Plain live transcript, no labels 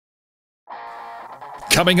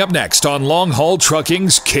Coming up next on Long Haul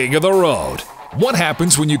Trucking's King of the Road. What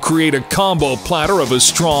happens when you create a combo platter of a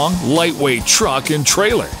strong, lightweight truck and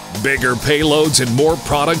trailer? Bigger payloads and more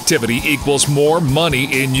productivity equals more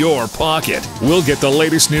money in your pocket. We'll get the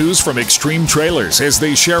latest news from Extreme Trailers as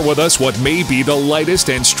they share with us what may be the lightest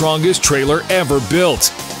and strongest trailer ever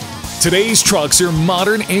built. Today's trucks are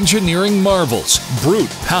modern engineering marvels, brute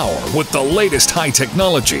power with the latest high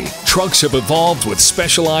technology. Trucks have evolved with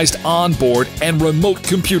specialized onboard and remote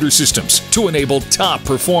computer systems to enable top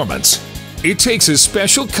performance. It takes a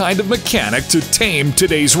special kind of mechanic to tame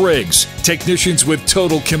today's rigs. Technicians with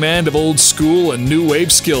total command of old school and new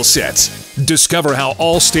wave skill sets. Discover how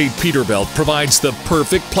Allstate Peterbilt provides the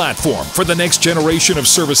perfect platform for the next generation of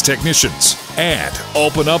service technicians. And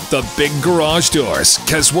open up the big garage doors,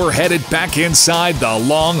 because we're headed back inside the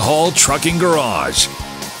Long Haul Trucking Garage.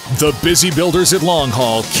 The busy builders at Long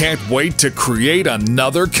Haul can't wait to create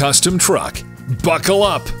another custom truck. Buckle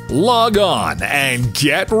up, log on, and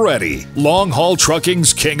get ready. Long Haul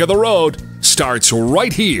Trucking's King of the Road starts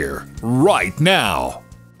right here, right now.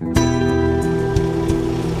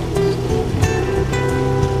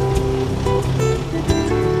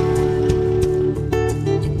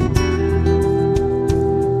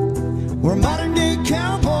 We're modern day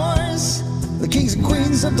cowboys, the kings and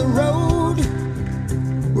queens of the road.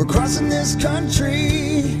 We're crossing this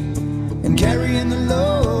country and carrying the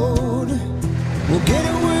load. We'll get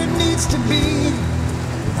it where it needs to be.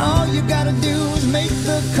 All you gotta do is make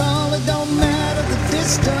the call. It don't matter the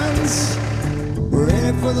distance. We're in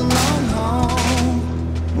it for the long haul.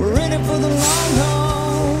 We're in it for the long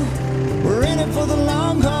haul. We're in it for the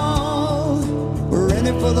long haul. We're in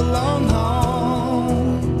it for the long haul.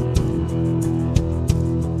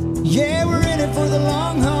 Yeah, we're in it for the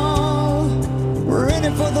long haul. We're in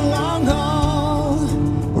it for the long haul.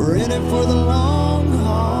 We're in it for the long haul.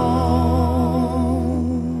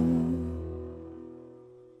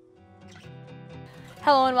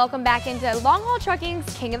 Hello and welcome back into Long Haul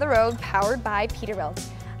Trucking's King of the Road, powered by Peterbilt.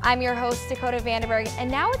 I'm your host, Dakota Vandenberg, and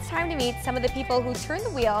now it's time to meet some of the people who turn the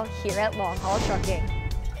wheel here at Long Haul Trucking.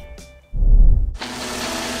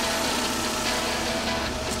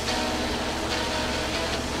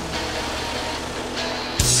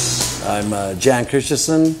 I'm Jan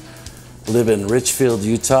Christensen, live in Richfield,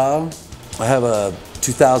 Utah. I have a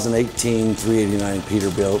 2018 389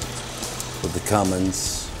 Peterbilt with the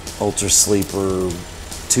Cummins, Ultra Sleeper,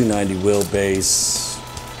 290 wheelbase.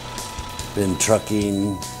 Been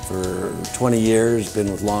trucking for 20 years,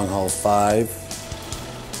 been with Long Haul 5.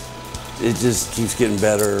 It just keeps getting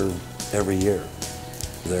better every year.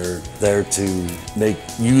 They're there to make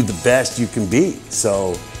you the best you can be.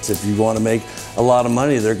 So if you want to make a lot of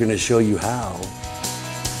money, they're going to show you how.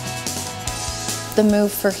 The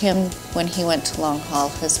move for him when he went to Long Haul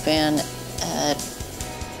has been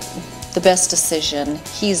the best decision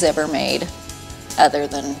he's ever made, other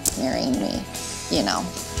than marrying me, you know.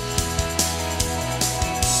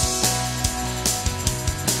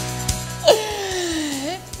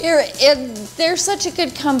 They're such a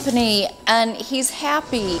good company, and he's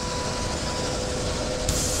happy.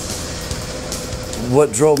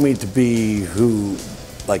 What drove me to be who,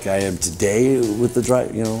 like I am today with the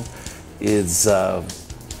drive, you know, is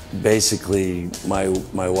basically my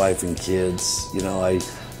wife and kids. You know,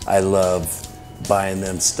 I love buying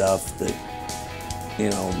them stuff that, you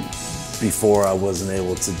know, before I wasn't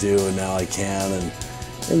able to do, and now I can,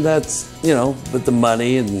 and that's, you know, but the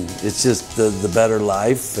money, and it's just the better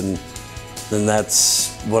life, and then that's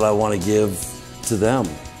what I want to give to them.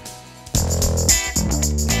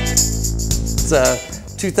 It's a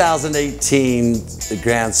 2018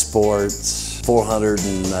 Grand Sport,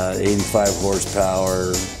 485 horsepower.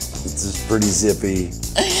 It's just pretty zippy.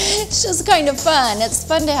 It's just kind of fun. It's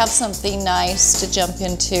fun to have something nice to jump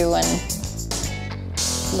into, and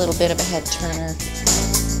a little bit of a head turner.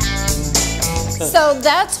 So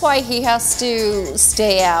that's why he has to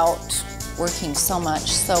stay out working so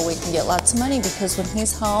much, so we can get lots of money, because when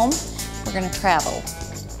he's home, we're going to travel.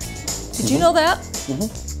 Did you know that?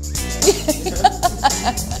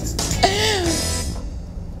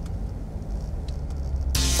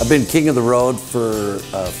 I've been king of the road for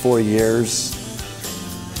 4 years.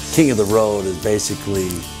 King of the road is basically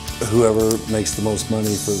whoever makes the most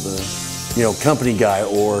money for the, you know, company guy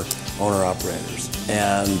or owner operators.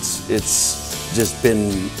 And it's just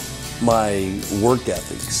been my work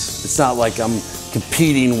ethics. It's not like I'm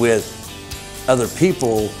competing with other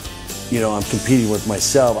people, you know, I'm competing with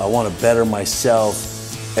myself. I want to better myself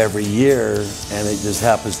every year, and it just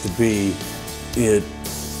happens to be, it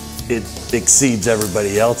exceeds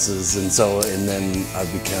everybody else's, and then I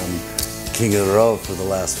become King of the Road for the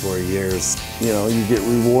last 4 years. You know, you get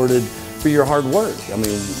rewarded for your hard work. I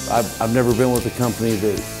mean, I've never been with a company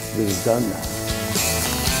that has done that.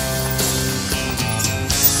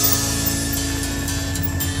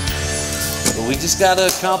 But we just got to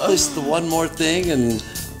accomplish the one more thing, and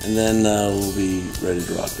then we'll be ready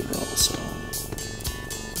to rock and roll. So,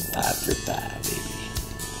 5 for 5, baby.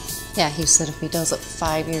 Yeah, he said if he does it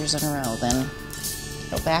 5 years in a row, then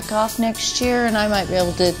he'll back off next year and I might be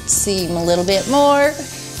able to see him a little bit more.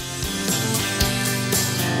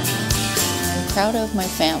 I'm proud of my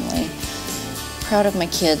family, proud of my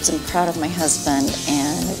kids, and proud of my husband,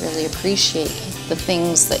 and I really appreciate the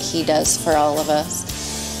things that he does for all of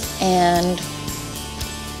us. And,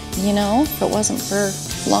 you know, if it wasn't for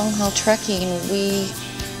long haul trucking, we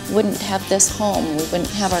wouldn't have this home, we wouldn't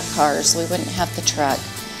have our cars, we wouldn't have the truck.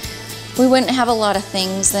 We wouldn't have a lot of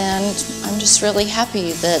things, and I'm just really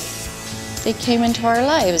happy that they came into our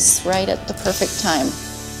lives right at the perfect time.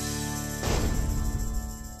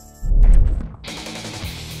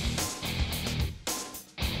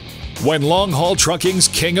 When Long Haul Trucking's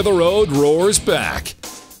King of the Road roars back,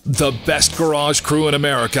 the best garage crew in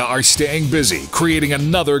America are staying busy creating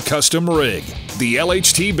another custom rig. The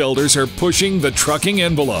LHT builders are pushing the trucking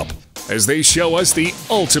envelope as they show us the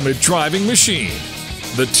ultimate driving machine.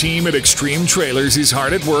 The team at Extreme Trailers is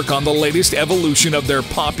hard at work on the latest evolution of their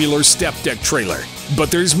popular step deck trailer.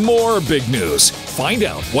 But there's more big news. Find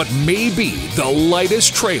out what may be the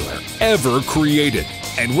lightest trailer ever created.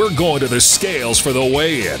 And we're going to the scales for the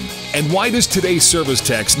weigh-in. And why does today's service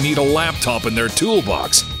techs need a laptop in their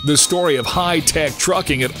toolbox? The story of high-tech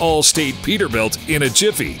trucking at Allstate Peterbilt in a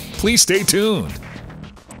jiffy. Please stay tuned.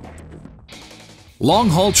 Long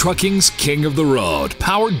Haul Trucking's King of the Road,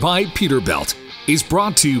 powered by Peterbilt, is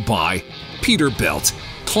brought to you by Peterbilt,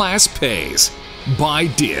 Class Pays, by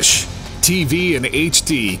Dish, TV and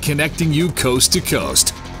HD connecting you coast to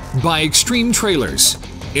coast, by Extreme Trailers,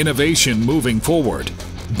 innovation moving forward,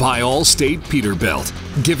 by Allstate Peterbilt,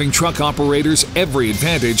 giving truck operators every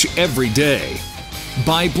advantage every day,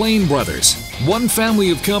 by Blaine Brothers, one family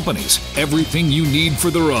of companies, everything you need for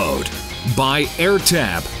the road, by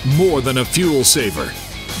AirTab, more than a fuel saver.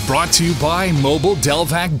 Brought to you by Mobile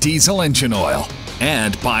Delvac Diesel Engine Oil.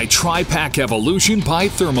 And by Tri-Pack Evolution by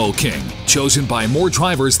Thermo King, chosen by more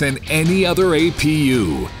drivers than any other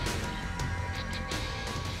APU.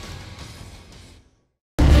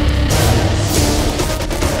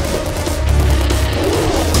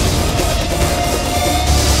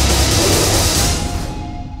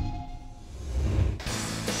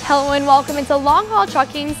 Hello and welcome into Long Haul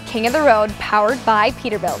Trucking's King of the Road, powered by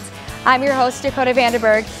Peterbilt. I'm your host, Dakota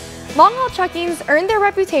Vanderberg. Long Haul Trucking's earned their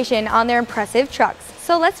reputation on their impressive trucks,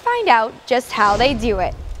 so let's find out just how they do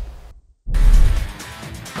it.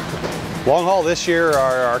 Long haul this year,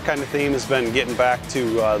 our kind of theme has been getting back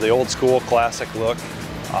to the old school classic look.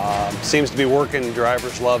 Seems to be working,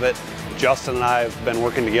 drivers love it. Justin and I have been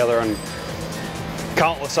working together on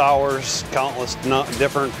countless hours, countless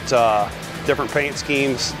different paint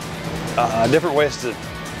schemes, different ways to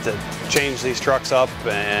change these trucks up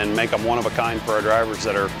and make them one of a kind for our drivers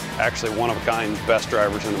that are actually one of a kind best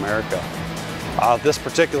drivers in America. This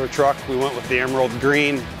particular truck, we went with the emerald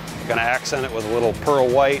green, going to accent it with a little pearl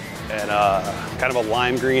white and kind of a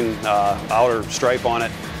lime green outer stripe on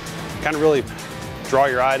it. Kind of really draw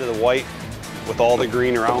your eye to the white with all the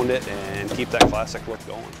green around it and keep that classic look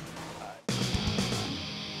going.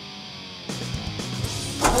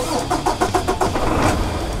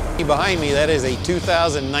 Behind me, that is a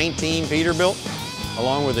 2019 Peterbilt,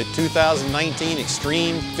 along with a 2019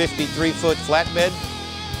 Extreme 53-foot flatbed.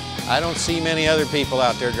 I don't see many other people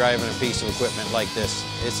out there driving a piece of equipment like this.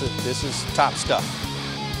 This is top stuff.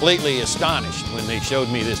 Completely astonished when they showed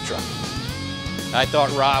me this truck. I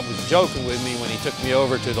thought Rob was joking with me when he took me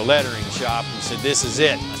over to the lettering shop and said, "This is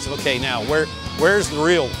it." I said, "Okay, now where's the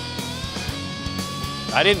real one?"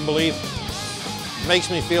 I didn't believe it. It makes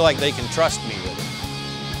me feel like they can trust me with it.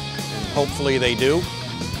 Hopefully they do,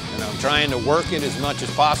 and I'm trying to work it as much as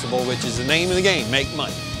possible, which is the name of the game, make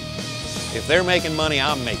money. If they're making money,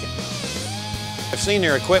 I'm making money. I've seen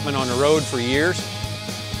their equipment on the road for years.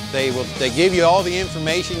 They give you all the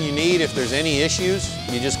information you need. If there's any issues,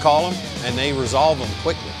 you just call them and they resolve them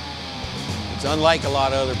quickly. It's unlike a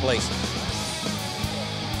lot of other places.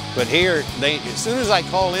 But here, as soon as I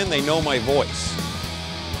call in, they know my voice,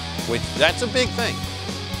 which that's a big thing.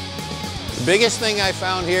 The biggest thing I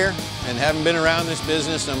found here, and having been around this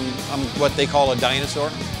business, I'm what they call a dinosaur.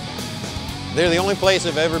 They're the only place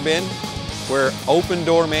I've ever been where open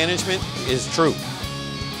door management is true.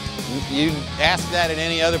 You ask that at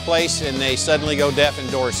any other place and they suddenly go deaf and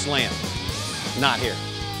doors slam. Not here.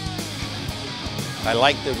 I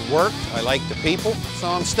like the work, I like the people, so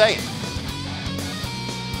I'm staying.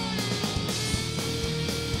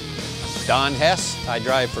 Don Hess, I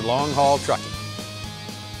drive for Long Haul Trucking.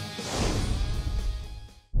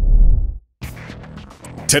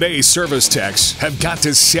 Today's service techs have got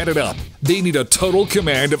to set it up. They need a total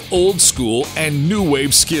command of old school and new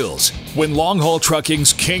wave skills. When Long Haul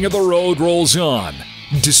Trucking's King of the Road rolls on,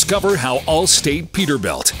 discover how Allstate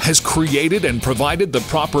Peterbilt has created and provided the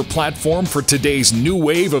proper platform for today's new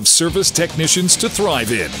wave of service technicians to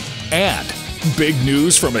thrive in. And big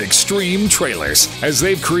news from Extreme Trailers, as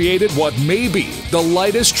they've created what may be the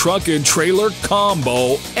lightest truck and trailer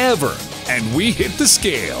combo ever. And we hit the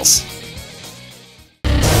scales.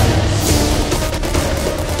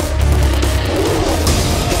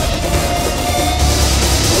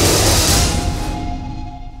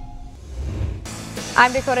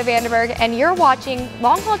 I'm Dakota Vandenberg, and you're watching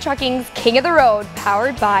Long Haul Trucking's King of the Road,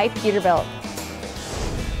 powered by Peterbilt.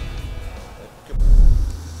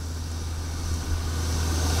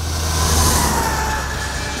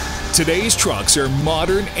 Today's trucks are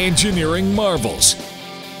modern engineering marvels.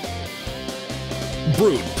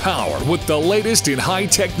 Brute power with the latest in high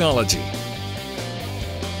technology.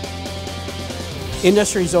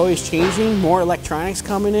 Industry's always changing, more electronics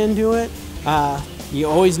coming into it. You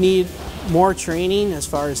always need more training as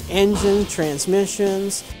far as engine,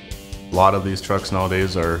 transmissions. A lot of these trucks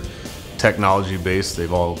nowadays are technology based.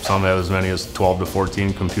 Some have as many as 12 to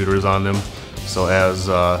 14 computers on them. So as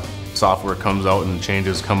software comes out and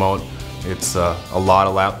changes come out, it's a lot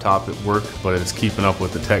of laptop at work, but it's keeping up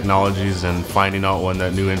with the technologies and finding out when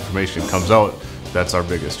that new information comes out. That's our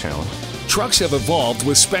biggest challenge. Trucks have evolved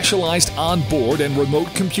with specialized onboard and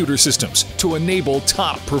remote computer systems to enable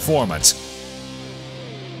top performance.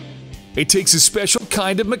 It takes a special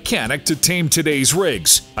kind of mechanic to tame today's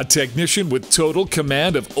rigs, a technician with total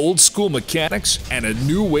command of old school mechanics and a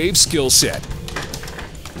new wave skill set.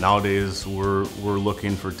 Nowadays, we're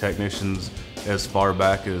looking for technicians as far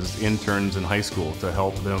back as interns in high school to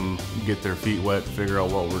help them get their feet wet, figure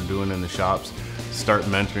out what we're doing in the shops, start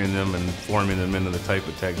mentoring them and forming them into the type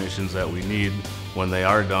of technicians that we need when they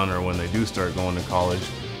are done or when they do start going to college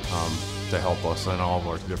to help us in all of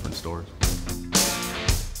our different stores.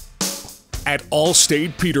 At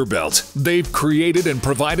Allstate Peterbilt, they've created and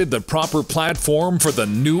provided the proper platform for the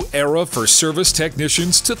new era for service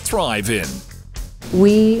technicians to thrive in.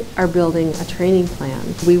 We are building a training plan.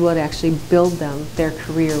 We would actually build them their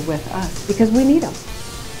career with us because we need them.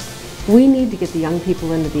 We need to get the young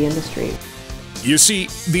people into the industry. You see,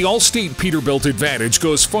 the Allstate Peterbilt advantage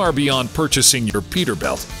goes far beyond purchasing your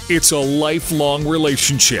Peterbilt. It's a lifelong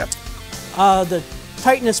relationship. The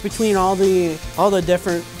tightness between all the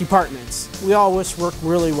different departments. We always work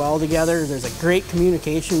really well together. There's a great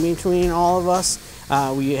communication between all of us.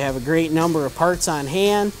 We have a great number of parts on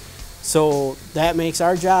hand, so that makes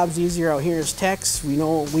our jobs easier out here as techs. We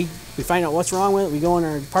know we find out what's wrong with it. We go in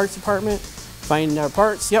our parts department, find our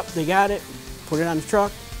parts. Yep, they got it. Put it on the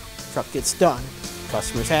truck. Truck gets done.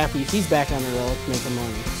 Customer's happy. He's back on the road making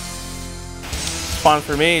money. It's fun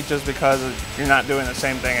for me just because you're not doing the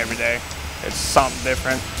same thing every day. It's something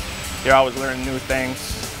different. You're always learning new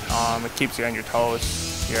things. It keeps you on your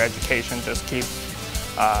toes. Your education just keeps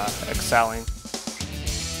excelling.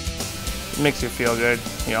 It makes you feel good,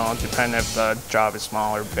 you know, depending if the job is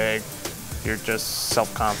small or big. Your just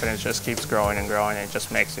self-confidence just keeps growing and growing. It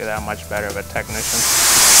just makes you that much better of a technician.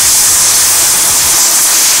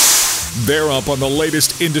 They're up on the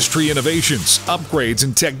latest industry innovations, upgrades,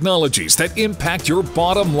 and technologies that impact your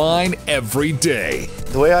bottom line every day.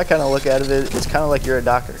 The way I kind of look at it is it's kind of like you're a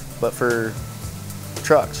doctor, but for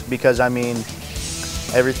trucks, because I mean,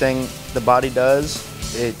 everything the body does,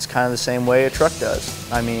 it's kind of the same way a truck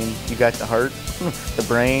does. I mean, you got the heart, the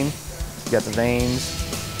brain, you got the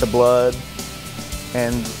veins, the blood,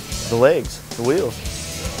 and the legs, the wheels.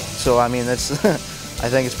 So I mean, that's I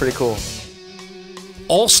think it's pretty cool.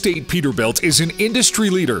 Allstate Peterbilt is an industry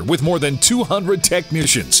leader with more than 200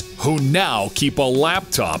 technicians who now keep a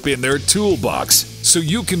laptop in their toolbox, so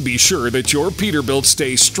you can be sure that your Peterbilt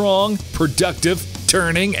stays strong, productive,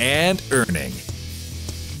 turning, and earning.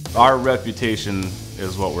 Our reputation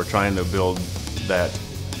is what we're trying to build, that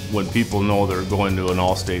when people know they're going to an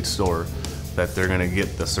Allstate store, that they're going to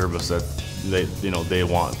get the service that they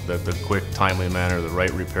want, that the quick, timely manner, the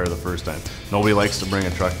right repair the first time. Nobody likes to bring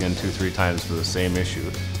a truck in 2-3 times for the same issue.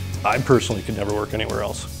 I personally could never work anywhere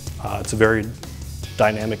else. It's a very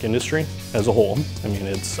dynamic industry as a whole. I mean,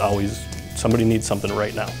 it's always, somebody needs something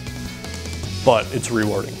right now. But it's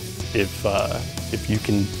rewarding. If you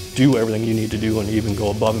can do everything you need to do and even go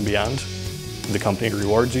above and beyond, the company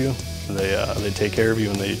rewards you, They take care of you,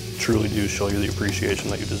 and they truly do show you the appreciation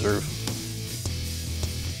that you deserve.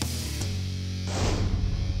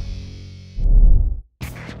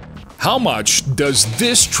 How much does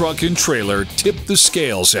this truck and trailer tip the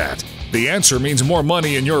scales at? The answer means more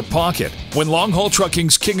money in your pocket. When Long Haul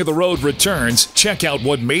Trucking's King of the Road returns, check out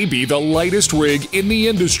what may be the lightest rig in the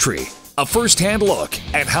industry. A first-hand look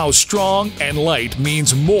at how strong and light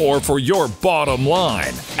means more for your bottom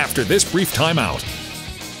line after this brief timeout.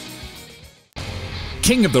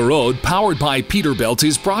 King of the Road, powered by Peterbilt,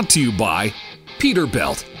 is brought to you by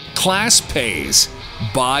Peterbilt. Class pays.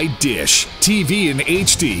 By Dish, TV in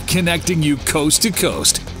HD connecting you coast to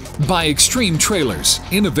coast. By Extreme Trailers,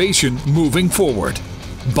 innovation moving forward.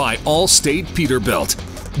 By Allstate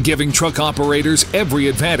Peterbilt, giving truck operators every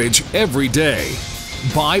advantage every day.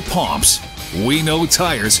 By Pomps, we know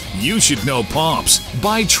tires, you should know Pomps.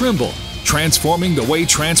 By Trimble, transforming the way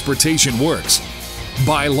transportation works.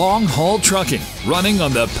 By Long Haul Trucking, running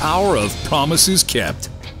on the power of promises kept.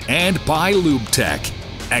 And by LubeTech,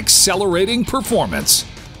 accelerating performance.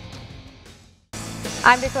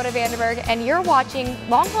 I'm Dakota Vandenberg, and you're watching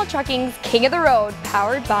Long Haul Trucking's King of the Road,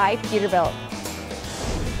 powered by Peterbilt.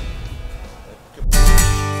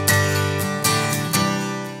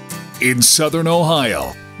 In southern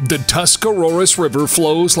Ohio, the Tuscarawas River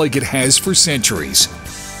flows like it has for centuries.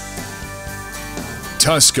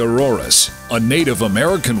 Tuscarawas, a Native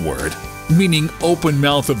American word, meaning open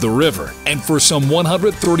mouth of the river, and for some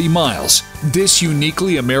 130 miles, this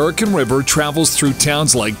uniquely American river travels through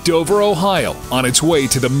towns like Dover, Ohio, on its way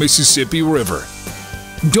to the Mississippi River.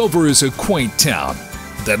 Dover is a quaint town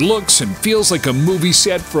that looks and feels like a movie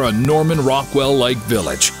set for a Norman Rockwell-like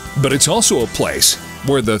village, but it's also a place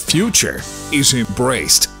where the future is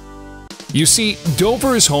embraced. You see,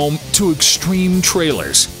 Dover is home to Extreme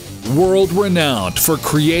Trailers, world-renowned for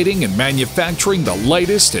creating and manufacturing the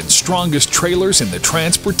lightest and strongest trailers in the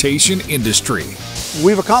transportation industry.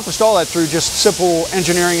 We've accomplished all that through just simple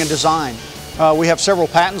engineering and design. We have several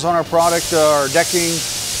patents on our product, our decking,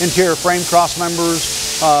 interior frame cross members,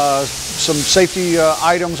 some safety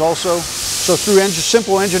items also. So through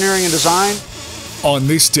simple engineering and design. On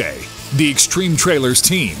this day, the Extreme Trailers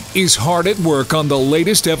team is hard at work on the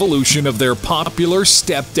latest evolution of their popular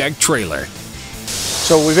step deck trailer.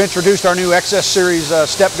 So we've introduced our new XS Series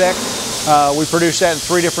step deck. We produce that in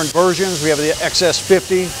 3 different versions. We have the XS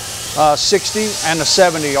 50, 60, and the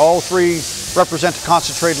 70. All 3 represent the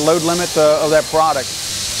concentrated load limit of that product.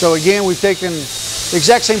 So again, we've taken the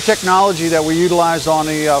exact same technology that we utilized on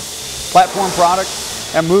the platform product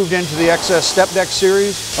and moved into the XS step deck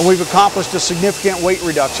series. And we've accomplished a significant weight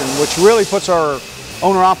reduction, which really puts our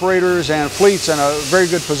owner-operators and fleets in a very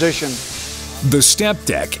good position. The step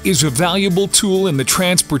deck is a valuable tool in the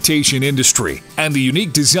transportation industry, and the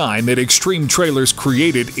unique design that Extreme Trailers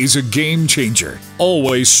created is a game changer.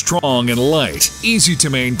 Always strong and light, easy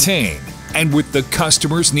to maintain, and with the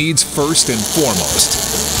customer's needs first and foremost.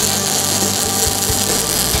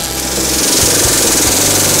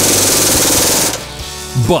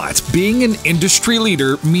 But being an industry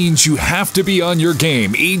leader means you have to be on your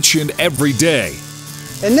game each and every day.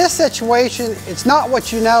 In this situation, it's not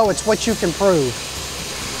what you know, it's what you can prove.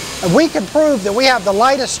 And we can prove that we have the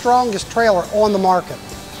lightest, strongest trailer on the market.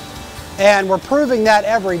 And we're proving that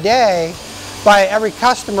every day by every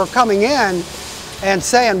customer coming in and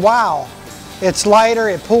saying, wow, it's lighter,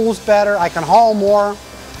 it pulls better, I can haul more,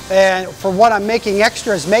 and for what I'm making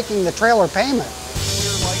extra is making the trailer payment.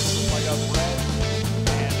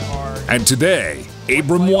 And today,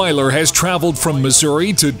 Abram Weiler has traveled from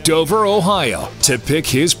Missouri to Dover, Ohio to pick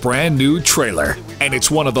his brand new trailer. And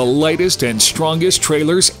it's one of the lightest and strongest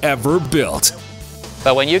trailers ever built.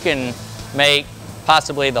 But when you can make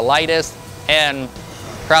possibly the lightest and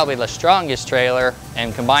probably the strongest trailer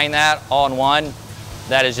and combine that all in one,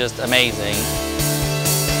 that is just amazing.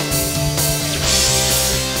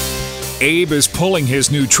 Abe is pulling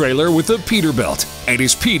his new trailer with a Peterbilt, and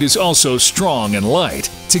his Pete is also strong and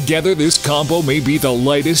light. Together, this combo may be the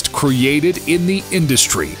lightest created in the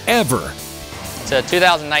industry ever. It's a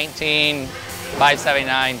 2019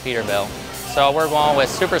 579 Peterbilt. So we're going with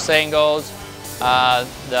super singles.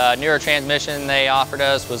 The newer transmission they offered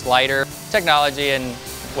us was lighter. Technology, and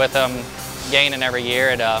with them gaining every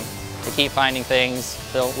year, to keep finding things,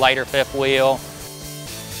 the lighter fifth wheel.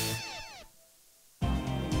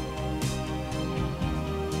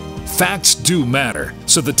 Facts do matter,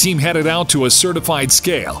 so the team headed out to a certified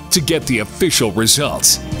scale to get the official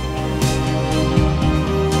results.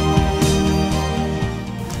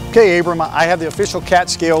 Okay, Abram, I have the official CAT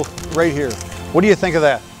scale right here. What do you think of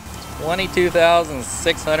that?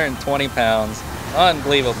 22,620 pounds.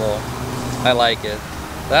 Unbelievable. I like it.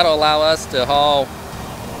 That'll allow us to haul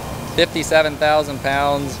 57,000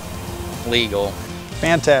 pounds legal.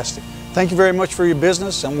 Fantastic. Thank you very much for your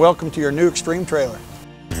business and welcome to your new Extreme trailer.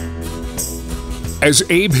 As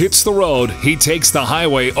Abe hits the road, he takes the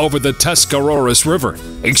highway over the Tuscaroras River.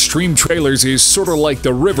 Extreme Trailers is sort of like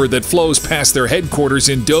the river that flows past their headquarters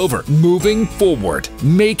in Dover, moving forward,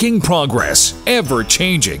 making progress, ever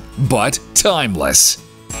changing, but timeless.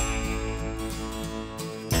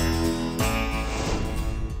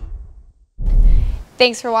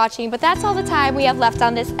 Thanks for watching, but that's all the time we have left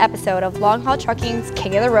on this episode of Long Haul Trucking's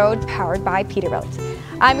King of the Road, powered by Peterbilt.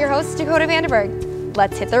 I'm your host, Dakota Vandenberg.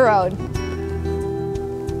 Let's hit the road.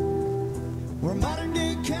 We're modern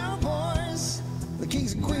day cowboys, the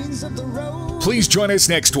kings and queens of the road. Please join us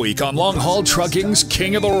next week on Long Haul Trucking's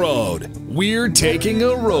King of the Road. We're taking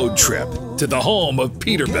a road trip to the home of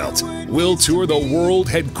Peterbilt. We'll tour the world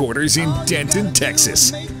headquarters in Denton,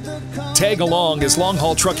 Texas. Tag along as Long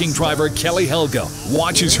Haul Trucking driver Kelly Helga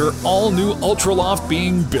watches her all-new Ultraloft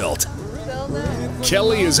being built.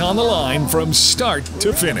 Kelly is on the line from start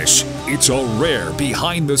to finish. It's a rare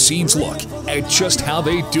behind-the-scenes look at just how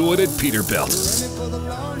they do it at Peterbilt.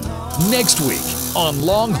 Next week on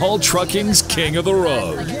Long Haul Trucking's King of the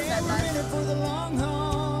Road.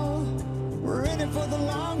 We're in it for the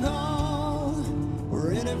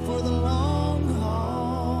long